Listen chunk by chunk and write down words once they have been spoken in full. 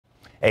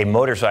A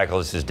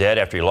motorcyclist is dead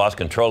after he lost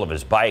control of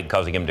his bike,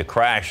 causing him to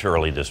crash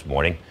early this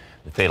morning.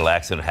 The fatal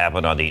accident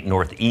happened on the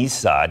northeast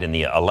side in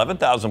the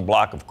 11,000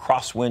 block of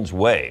Crosswinds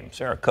Way.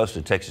 Sarah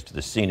Costa takes us to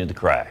the scene of the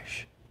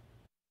crash.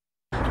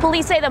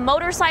 Police say the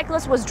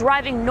motorcyclist was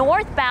driving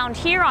northbound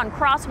here on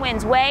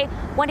Crosswinds Way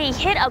when he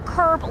hit a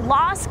curb,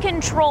 lost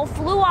control,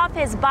 flew off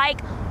his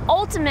bike,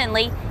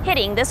 ultimately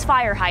hitting this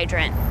fire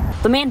hydrant.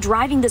 The man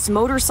driving this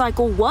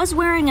motorcycle was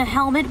wearing a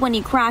helmet when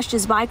he crashed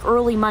his bike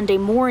early Monday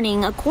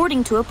morning,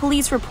 according to a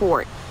police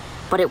report.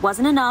 But it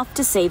wasn't enough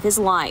to save his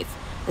life.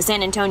 The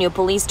San Antonio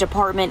Police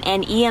Department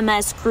and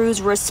EMS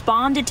crews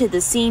responded to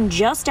the scene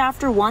just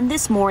after 1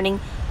 this morning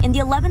in the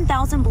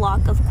 11,000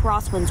 block of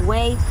Crosswinds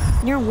Way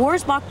near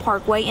Warsbach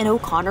Parkway and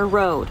O'Connor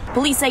Road.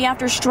 Police say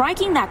after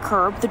striking that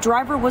curb, the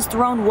driver was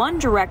thrown one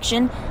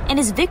direction and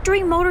his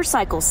Victory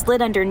motorcycle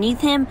slid underneath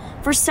him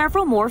for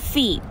several more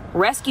feet.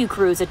 Rescue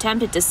crews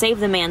attempted to save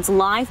the man's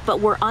life but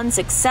were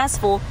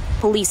unsuccessful.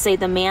 Police say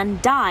the man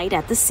died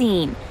at the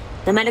scene.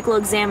 The medical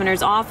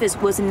examiner's office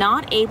was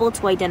not able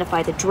to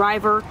identify the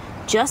driver,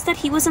 just that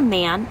he was a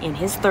man in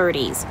his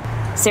 30s.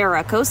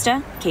 Sarah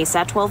Acosta,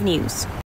 KSAT 12 News.